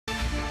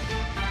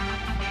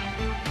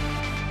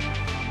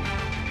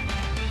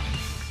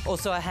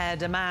Also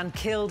ahead, a man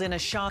killed in a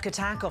shark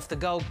attack off the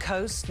Gold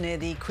Coast near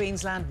the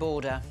Queensland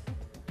border.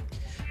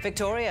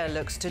 Victoria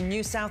looks to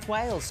New South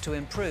Wales to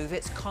improve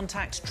its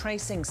contact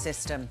tracing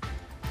system.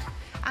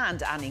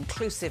 And an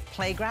inclusive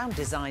playground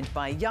designed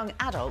by young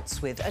adults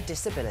with a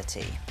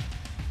disability.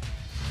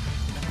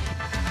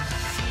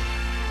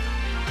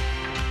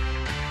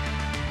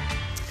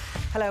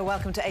 Hello,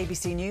 welcome to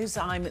ABC News.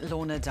 I'm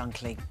Lorna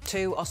Dunkley.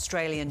 Two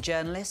Australian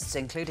journalists,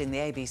 including the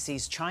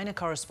ABC's China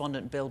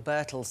correspondent Bill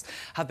Birtles,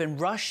 have been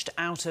rushed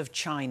out of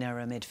China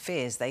amid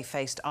fears they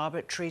faced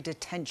arbitrary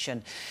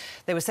detention.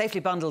 They were safely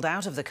bundled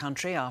out of the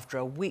country after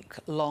a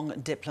week-long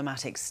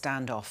diplomatic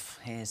standoff.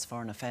 Here's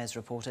Foreign Affairs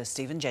reporter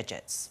Stephen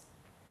Jedgetts.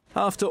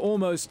 After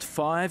almost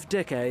 5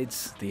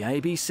 decades, the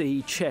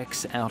ABC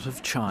checks out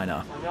of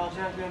China.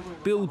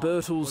 Bill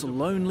Birtles'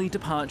 lonely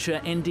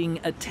departure ending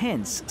a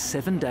tense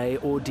 7-day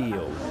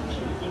ordeal.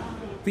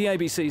 The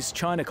ABC's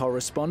China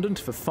correspondent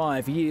for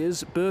 5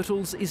 years,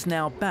 Birtles is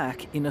now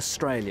back in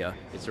Australia.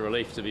 It's a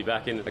relief to be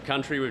back in the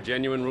country with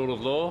genuine rule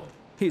of law.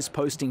 His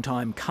posting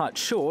time cut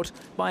short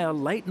by a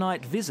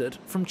late-night visit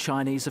from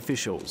Chinese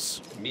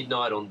officials.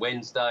 Midnight on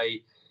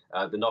Wednesday,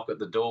 the knock at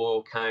the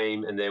door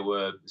came and there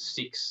were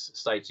 6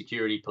 state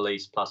security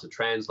police plus a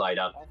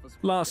translator.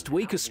 Last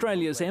week,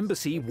 Australia's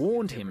embassy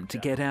warned him to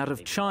get out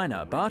of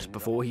China, but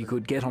before he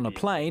could get on a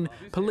plane,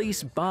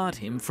 police barred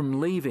him from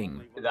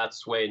leaving.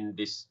 That's when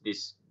this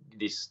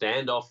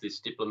standoff, this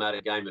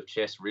diplomatic game of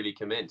chess really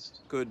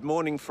commenced. Good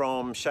morning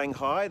from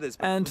Shanghai.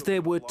 And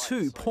there were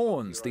 2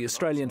 pawns. The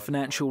Australian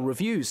Financial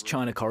Review's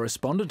China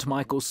correspondent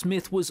Michael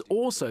Smith was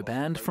also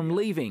banned from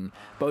leaving.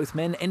 Both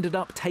men ended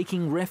up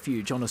taking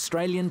refuge on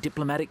Australian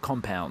diplomatic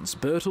compounds,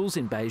 Birtles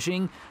in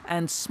Beijing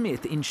and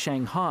Smith in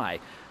Shanghai,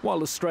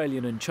 while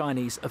Australian and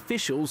Chinese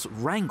officials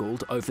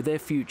wrangled over their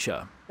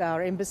future.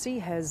 Our embassy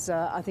has,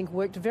 I think,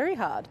 worked very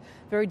hard,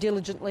 very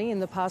diligently in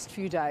the past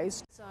few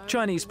days.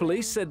 Chinese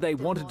police said they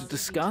wanted to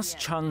discuss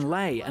Cheng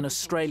Lei, an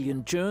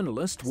Australian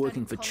journalist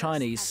working for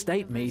Chinese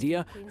state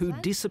media who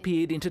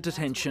disappeared into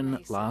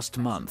detention last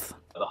month.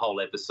 The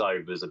whole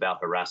episode was about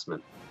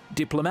harassment.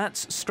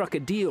 Diplomats struck a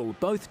deal.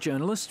 Both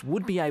journalists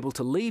would be able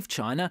to leave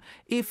China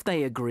if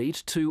they agreed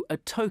to a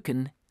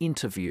token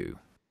interview.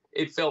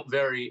 It felt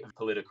very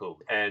political,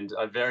 and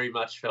I very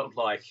much felt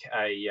like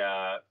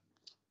a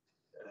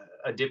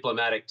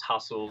diplomatic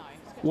tussle.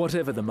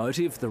 Whatever the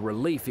motive, the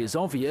relief is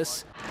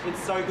obvious.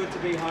 It's so good to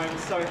be home,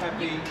 so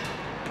happy.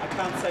 I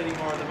can't say any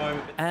more at the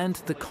moment. And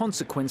the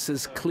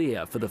consequences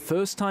clear. For the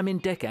first time in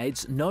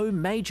decades, no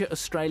major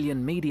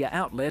Australian media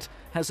outlet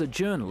has a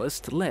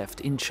journalist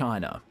left in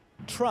China.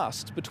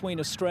 Trust between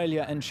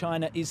Australia and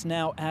China is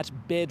now at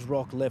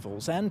bedrock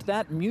levels, and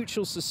that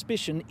mutual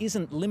suspicion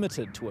isn't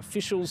limited to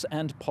officials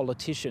and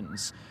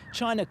politicians.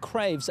 China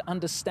craves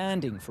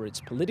understanding for its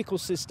political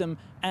system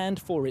and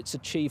for its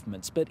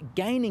achievements, but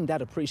gaining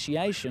that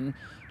appreciation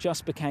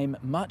just became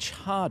much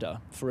harder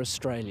for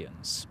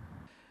Australians.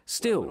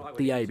 Still,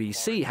 the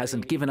ABC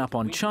hasn't given up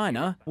on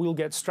China. We'll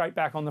get straight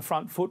back on the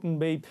front foot and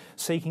be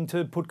seeking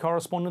to put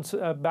correspondents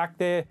back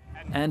there.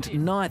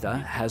 And neither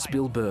has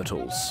Bill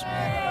Birtles.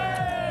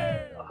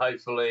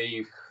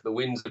 Hopefully the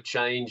winds of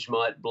change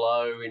might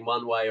blow in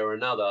one way or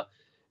another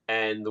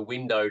and the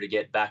window to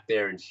get back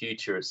there in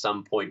future at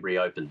some point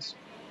reopens.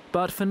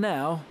 But for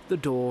now, the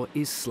door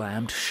is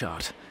slammed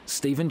shut.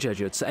 Stephen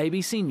Jedgetts,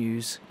 ABC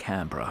News,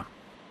 Canberra.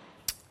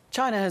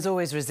 China has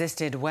always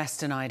resisted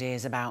Western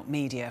ideas about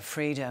media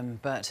freedom,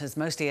 but has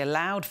mostly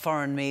allowed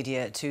foreign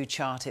media to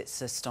chart its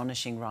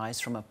astonishing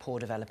rise from a poor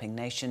developing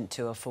nation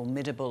to a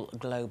formidable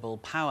global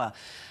power.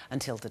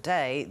 Until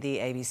today, the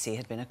ABC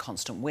had been a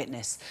constant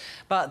witness.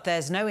 But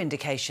there's no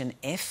indication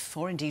if,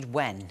 or indeed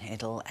when,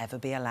 it'll ever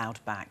be allowed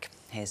back.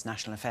 Here's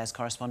National Affairs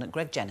correspondent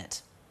Greg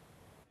Jennett.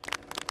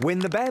 When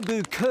the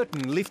bamboo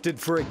curtain lifted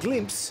for a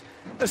glimpse,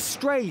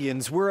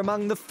 Australians were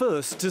among the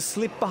first to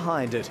slip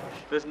behind it.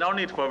 There's no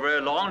need for very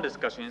long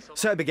discussions.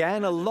 So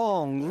began a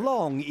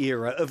long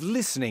era of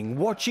listening,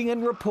 watching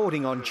and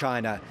reporting on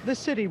China. This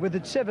city, with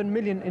its 7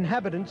 million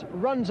inhabitants,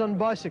 runs on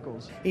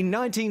bicycles. In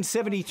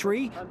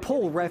 1973,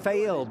 Paul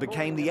Raphael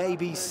became the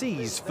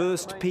ABC's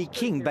first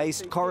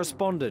Peking-based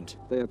correspondent.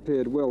 They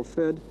appeared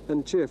well-fed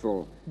and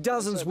cheerful.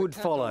 Dozens would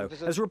follow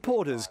as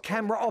reporters,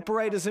 camera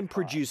operators and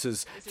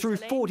producers. Through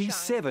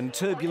 47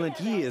 turbulent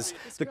years,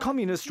 the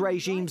communist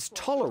regimes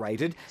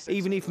tolerated,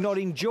 even if not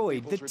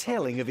enjoyed, the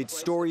telling of its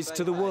stories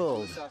to the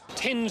world.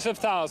 Tens of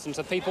thousands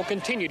of people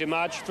continue to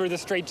march through the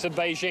streets of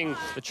Beijing.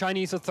 The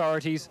Chinese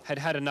authorities had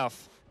had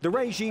enough. The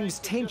regime's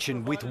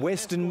tension with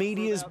Western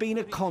media has been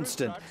a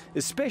constant,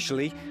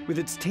 especially with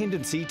its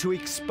tendency to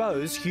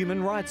expose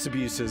human rights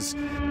abuses.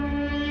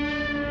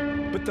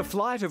 But the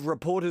flight of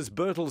reporters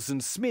Birtles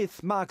and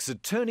Smith marks a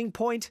turning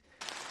point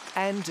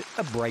and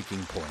a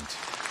breaking point.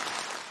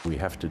 We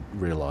have to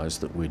realise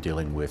that we're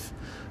dealing with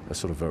a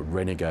sort of a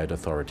renegade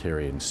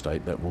authoritarian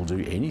state that will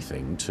do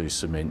anything to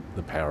cement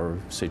the power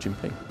of Xi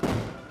Jinping.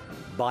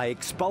 By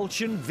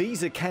expulsion,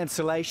 visa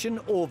cancellation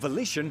or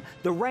volition,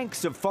 the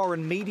ranks of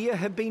foreign media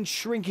have been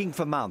shrinking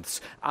for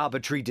months.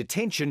 Arbitrary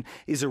detention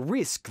is a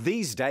risk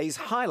these days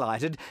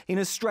highlighted in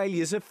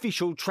Australia's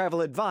official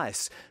travel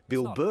advice.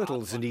 Bill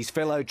Birtles and his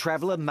fellow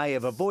traveller may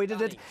have avoided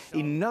it,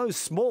 in no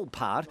small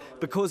part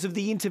because of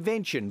the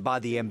intervention by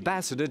the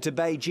ambassador to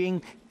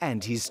Beijing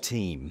and his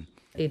team.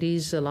 It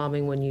is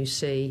alarming when you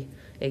see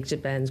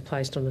exit bans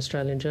placed on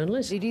Australian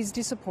journalists. It is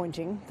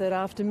disappointing that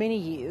after many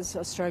years,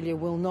 Australia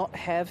will not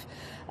have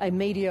a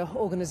media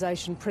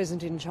organisation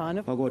present in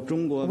China.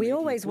 We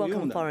always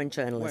welcome foreign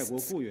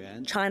journalists.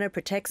 China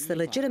protects the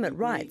legitimate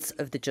rights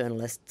of the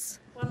journalists.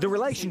 The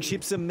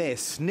relationship's a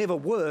mess, never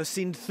worse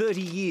in 30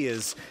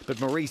 years.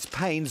 But Maurice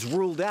Payne's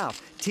ruled out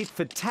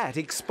tit-for-tat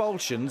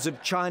expulsions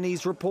of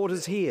Chinese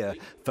reporters here,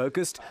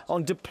 focused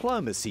on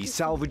diplomacy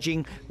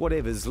salvaging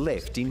whatever's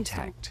left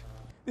intact.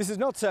 This is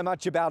not so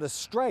much about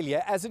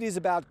Australia as it is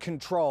about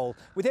control.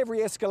 With every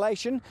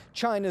escalation,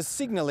 China's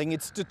signalling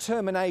its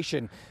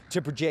determination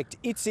to project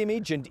its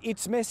image and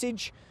its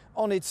message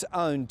on its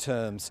own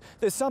terms.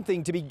 There's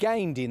something to be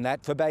gained in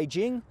that for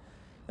Beijing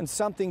and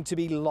something to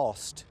be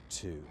lost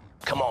too.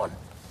 Come on,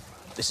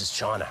 this is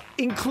China.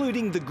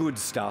 Including the good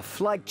stuff,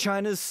 like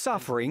China's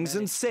sufferings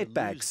and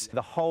setbacks.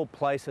 The whole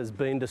place has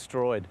been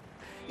destroyed.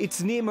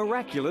 Its near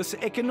miraculous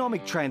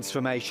economic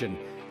transformation.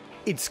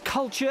 Its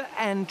culture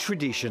and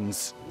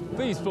traditions.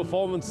 These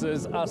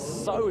performances are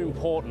so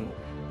important.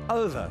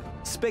 Over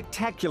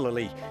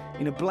spectacularly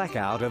in a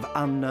blackout of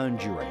unknown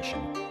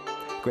duration.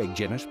 Greg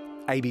Jennett,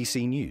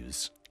 ABC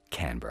News,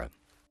 Canberra.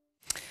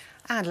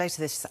 And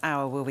later this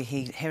hour, we'll be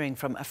hearing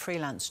from a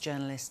freelance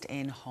journalist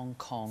in Hong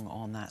Kong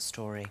on that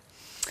story.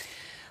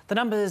 The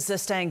numbers are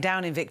staying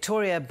down in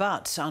Victoria,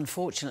 but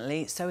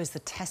unfortunately, so is the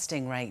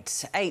testing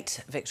rate.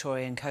 8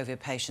 Victorian COVID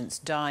patients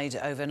died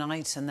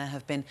overnight and there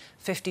have been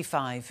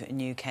 55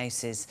 new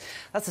cases.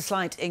 That's a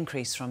slight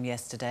increase from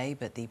yesterday,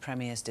 but the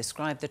Premier's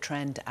described the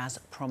trend as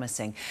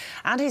promising.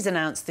 And he's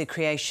announced the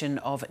creation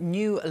of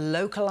new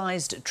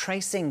localised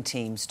tracing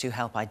teams to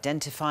help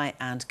identify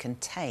and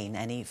contain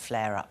any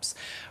flare-ups.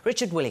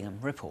 Richard Willingham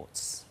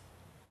reports.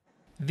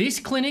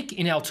 This clinic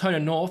in Altona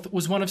North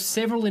was one of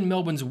several in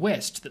Melbourne's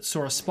west that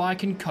saw a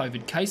spike in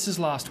COVID cases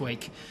last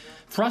week.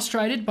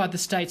 Frustrated by the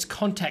state's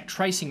contact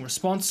tracing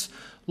response,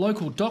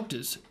 local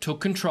doctors took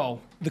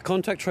control. The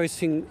contact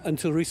tracing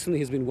until recently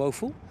has been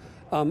woeful,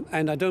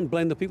 and I don't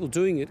blame the people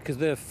doing it because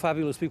they're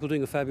fabulous people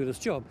doing a fabulous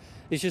job.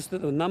 It's just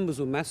that the numbers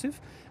were massive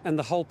and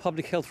the whole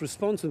public health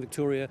response in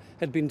Victoria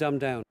had been dumbed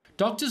down.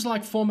 Doctors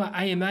like former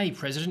AMA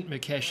President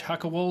Mukesh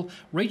Hakarwal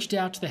reached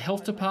out to the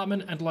Health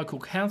Department and local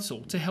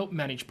council to help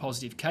manage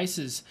positive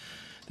cases.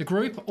 The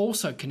group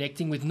also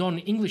connecting with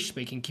non-English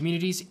speaking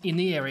communities in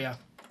the area.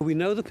 We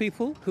know the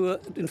people who are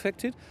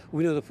infected,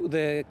 we know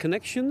their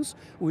connections,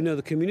 we know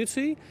the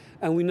community,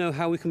 and we know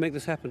how we can make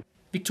this happen.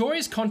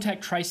 Victoria's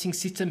contact tracing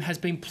system has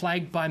been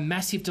plagued by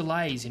massive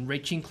delays in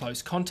reaching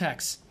close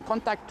contacts.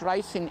 Contact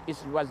tracing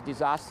was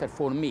disaster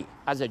for me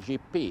as a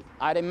GP.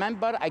 I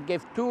remember I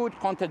gave 2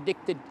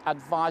 contradicted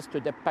advice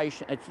to the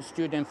patient, a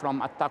student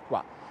from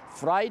Attaqua.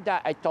 Friday,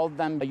 I told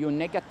them, you're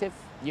negative,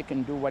 you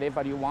can do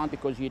whatever you want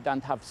because you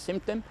don't have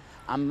symptoms.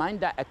 And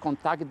Monday, I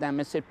contacted them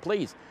and said,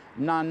 please,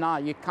 no,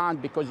 you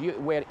can't because you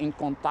were in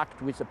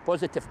contact with a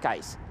positive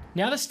case.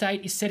 Now the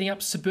state is setting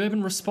up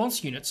suburban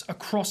response units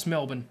across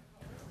Melbourne.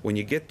 When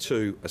you get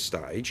to a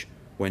stage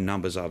where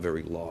numbers are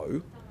very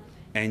low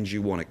and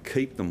you want to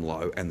keep them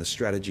low and the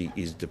strategy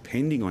is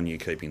depending on you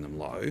keeping them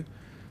low,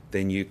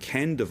 then you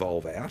can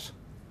devolve out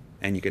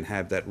and you can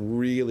have that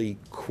really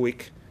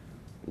quick,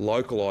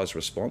 localised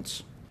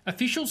response.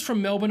 Officials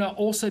from Melbourne are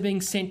also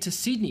being sent to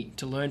Sydney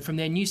to learn from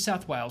their New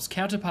South Wales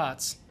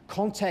counterparts.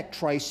 Contact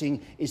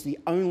tracing is the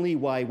only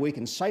way we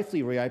can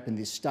safely reopen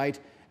this state,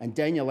 and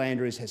Daniel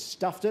Andrews has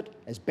stuffed it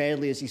as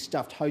badly as he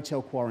stuffed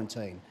hotel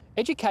quarantine.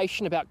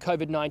 Education about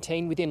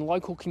COVID-19 within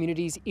local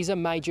communities is a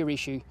major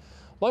issue.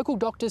 Local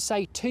doctors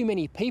say too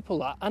many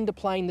people are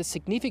underplaying the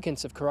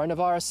significance of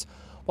coronavirus,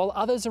 while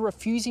others are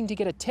refusing to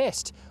get a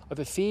test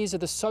over fears of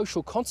the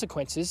social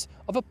consequences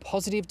of a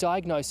positive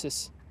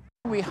diagnosis.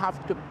 We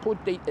have to put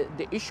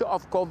the issue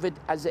of COVID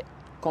as a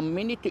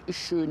community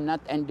issue,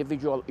 not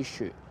individual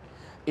issue.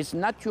 It's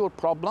not your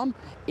problem,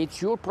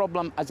 it's your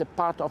problem as a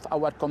part of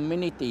our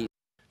community.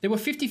 There were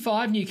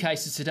 55 new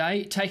cases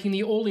today, taking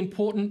the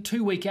all-important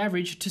 2-week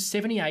average to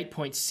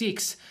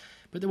 78.6,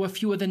 but there were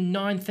fewer than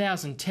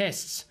 9,000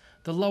 tests,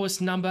 the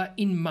lowest number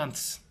in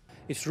months.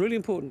 It's really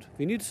important. If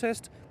you need a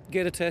test,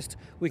 get a test.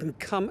 We can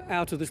come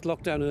out of this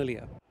lockdown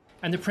earlier.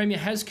 And the Premier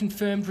has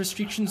confirmed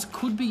restrictions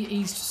could be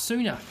eased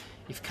sooner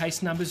if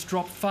case numbers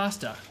drop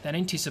faster than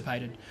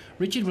anticipated.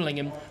 Richard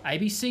Willingham,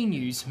 ABC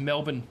News,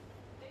 Melbourne.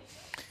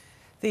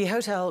 The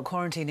hotel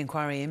quarantine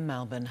inquiry in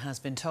Melbourne has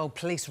been told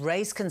police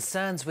raised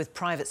concerns with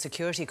private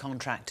security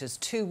contractors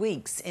 2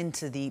 weeks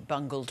into the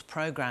bungled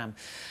programme.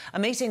 A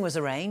meeting was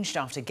arranged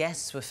after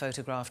guests were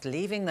photographed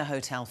leaving the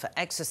hotel for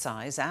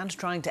exercise and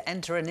trying to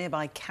enter a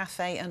nearby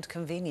cafe and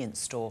convenience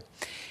store.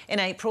 In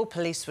April,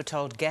 police were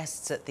told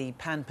guests at the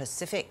Pan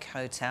Pacific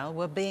Hotel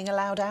were being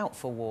allowed out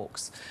for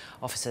walks.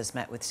 Officers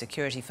met with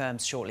security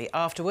firms shortly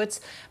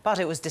afterwards, but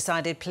it was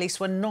decided police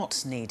were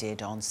not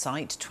needed on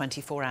site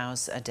 24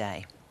 hours a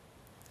day.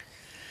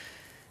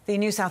 The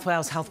New South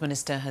Wales Health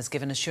Minister has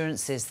given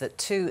assurances that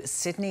 2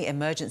 Sydney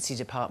emergency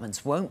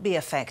departments won't be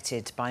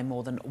affected by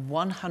more than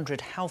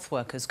 100 health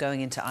workers going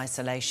into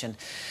isolation.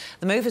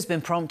 The move has been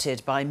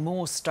prompted by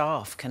more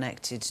staff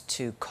connected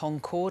to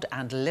Concord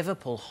and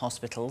Liverpool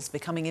hospitals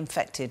becoming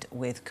infected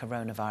with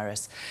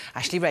coronavirus.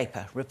 Ashley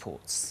Raper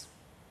reports.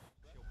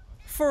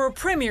 For a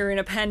premier in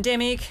a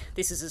pandemic,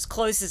 this is as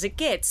close as it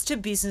gets to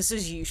business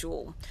as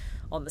usual.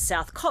 On the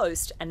South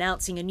Coast,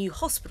 announcing a new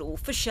hospital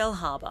for Shell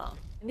Harbour.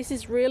 This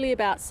is really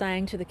about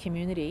saying to the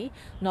community,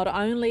 not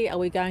only are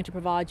we going to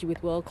provide you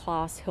with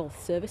world-class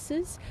health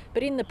services,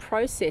 but in the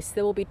process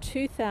there will be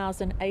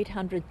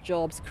 2,800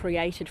 jobs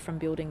created from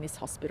building this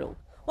hospital.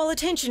 While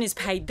attention is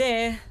paid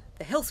there,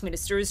 the Health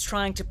Minister is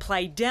trying to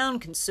play down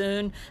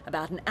concern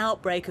about an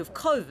outbreak of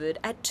COVID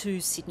at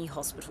 2 Sydney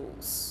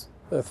hospitals.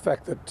 The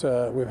fact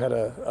that we've had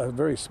a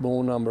very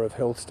small number of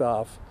health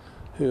staff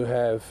who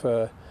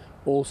have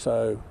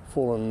also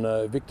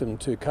fallen victim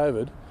to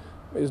COVID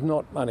is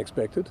not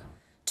unexpected.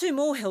 2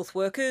 more health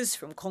workers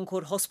from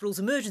Concord Hospital's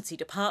emergency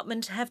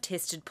department have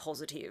tested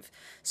positive.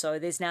 So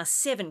there's now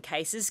 7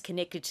 cases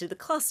connected to the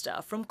cluster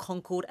from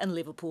Concord and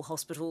Liverpool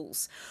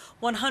hospitals.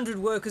 100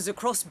 workers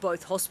across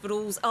both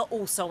hospitals are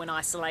also in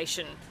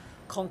isolation.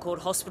 Concord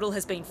Hospital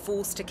has been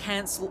forced to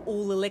cancel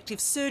all elective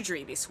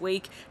surgery this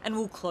week and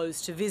will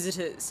close to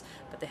visitors.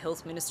 But the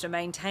Health Minister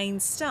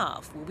maintains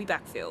staff will be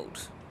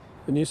backfilled.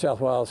 The New South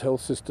Wales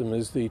health system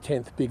is the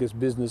 10th biggest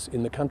business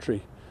in the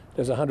country.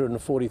 There's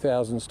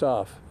 140,000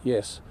 staff.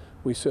 Yes,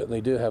 we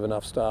certainly do have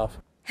enough staff.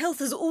 Health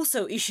has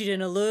also issued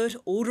an alert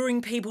ordering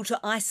people to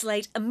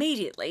isolate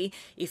immediately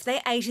if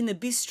they ate in the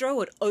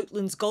bistro at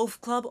Oatlands Golf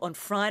Club on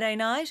Friday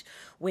night,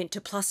 went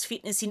to Plus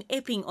Fitness in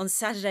Epping on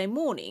Saturday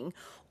morning,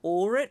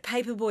 or at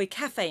Paperboy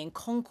Cafe in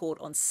Concord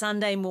on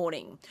Sunday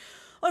morning.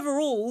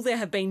 Overall, there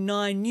have been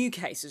 9 new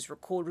cases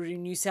recorded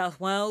in New South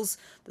Wales.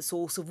 The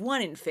source of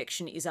one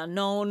infection is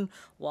unknown,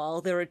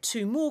 while there are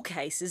 2 more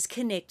cases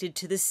connected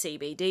to the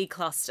CBD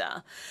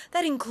cluster.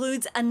 That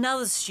includes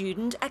another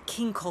student at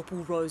King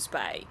Koppel Rose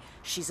Bay.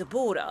 She's a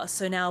boarder,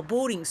 so now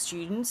boarding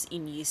students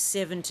in years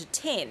 7 to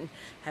 10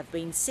 have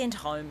been sent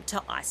home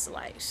to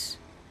isolate.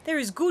 There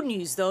is good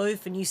news, though,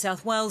 for New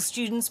South Wales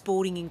students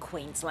boarding in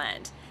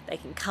Queensland. They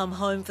can come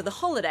home for the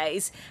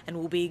holidays and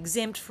will be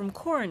exempt from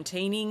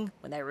quarantining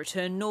when they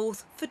return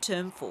north for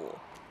Term 4.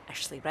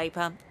 Ashley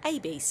Raper,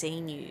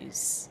 ABC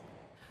News.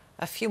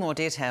 A few more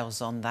details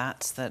on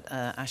that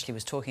Ashley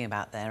was talking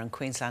about there, and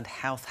Queensland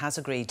Health has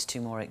agreed to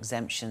more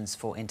exemptions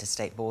for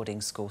interstate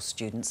boarding school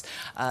students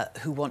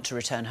who want to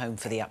return home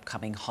for the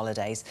upcoming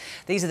holidays.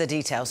 These are the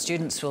details.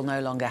 Students will no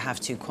longer have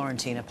to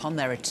quarantine upon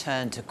their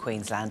return to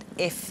Queensland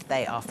if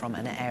they are from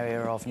an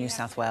area of New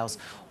South Wales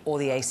or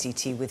the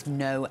ACT with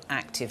no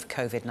active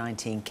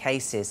COVID-19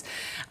 cases.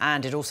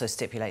 And it also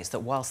stipulates that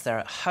whilst they're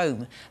at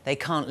home, they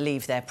can't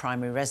leave their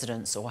primary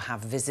residence or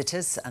have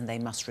visitors, and they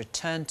must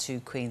return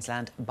to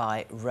Queensland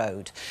by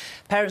road.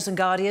 Parents and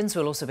guardians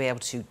will also be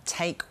able to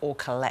take or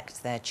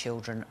collect their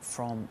children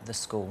from the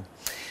school.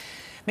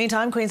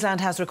 Meantime,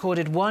 Queensland has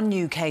recorded 1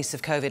 new case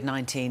of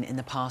COVID-19 in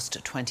the past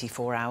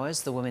 24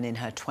 hours. The woman in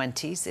her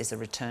 20s is a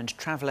returned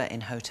traveller in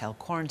hotel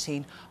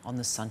quarantine on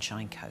the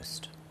Sunshine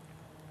Coast.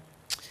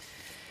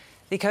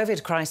 The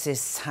COVID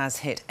crisis has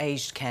hit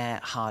aged care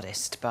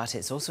hardest, but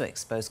it's also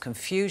exposed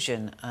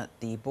confusion at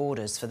the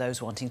borders for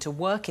those wanting to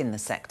work in the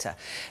sector.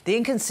 The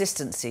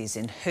inconsistencies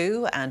in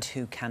who and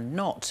who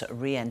cannot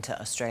re-enter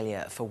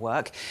Australia for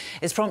work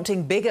is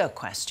prompting bigger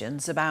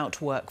questions about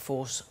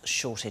workforce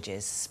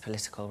shortages.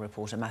 Political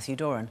reporter Matthew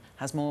Doran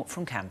has more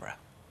from Canberra.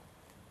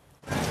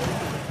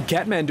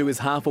 Kathmandu is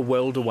half a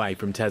world away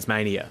from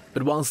Tasmania,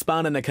 but while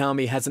Spana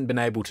Nakami hasn't been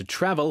able to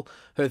travel,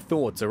 her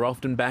thoughts are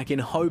often back in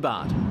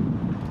Hobart,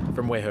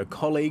 from where her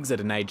colleagues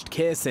at an aged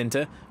care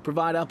centre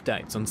provide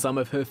updates on some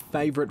of her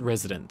favourite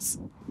residents.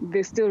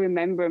 They still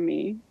remember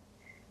me,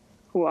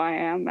 who I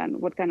am and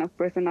what kind of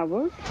person I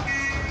was.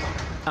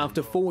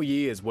 After 4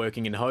 years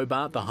working in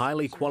Hobart, the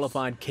highly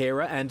qualified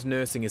carer and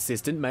nursing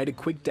assistant made a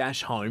quick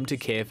dash home to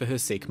care for her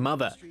sick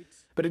mother.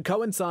 But it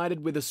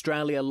coincided with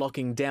Australia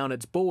locking down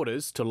its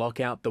borders to lock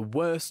out the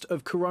worst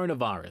of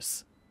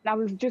coronavirus. I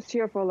was just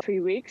here for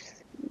 3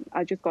 weeks.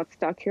 I just got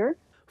stuck here.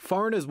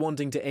 Foreigners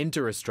wanting to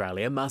enter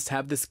Australia must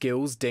have the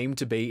skills deemed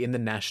to be in the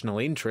national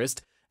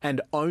interest,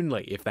 and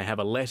only if they have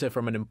a letter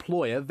from an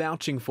employer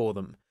vouching for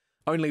them.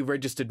 Only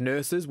registered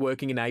nurses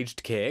working in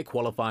aged care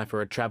qualify for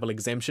a travel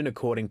exemption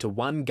according to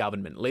one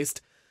government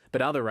list,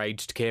 but other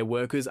aged care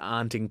workers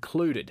aren't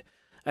included.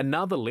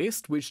 Another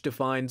list, which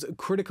defines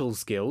critical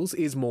skills,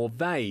 is more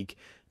vague.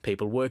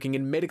 People working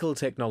in medical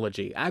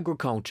technology,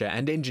 agriculture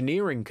and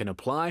engineering can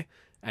apply.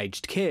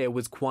 Aged care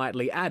was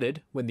quietly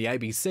added when the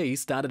ABC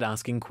started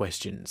asking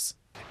questions.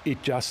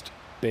 It just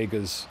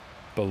beggars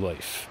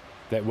belief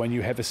that when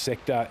you have a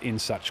sector in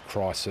such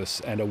crisis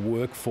and a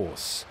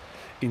workforce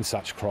in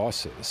such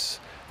crisis,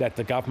 that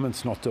the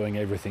government's not doing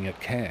everything it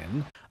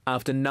can.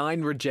 After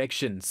 9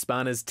 rejections,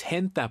 Spana's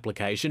 10th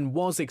application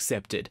was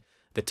accepted.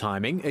 The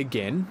timing,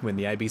 again, when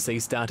the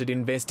ABC started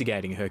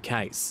investigating her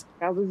case.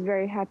 I was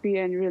very happy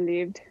and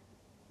relieved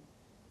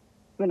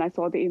when I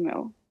saw the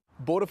email.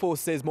 Border Force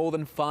says more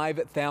than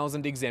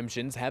 5,000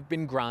 exemptions have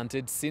been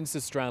granted since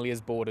Australia's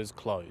borders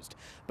closed,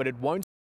 but it won't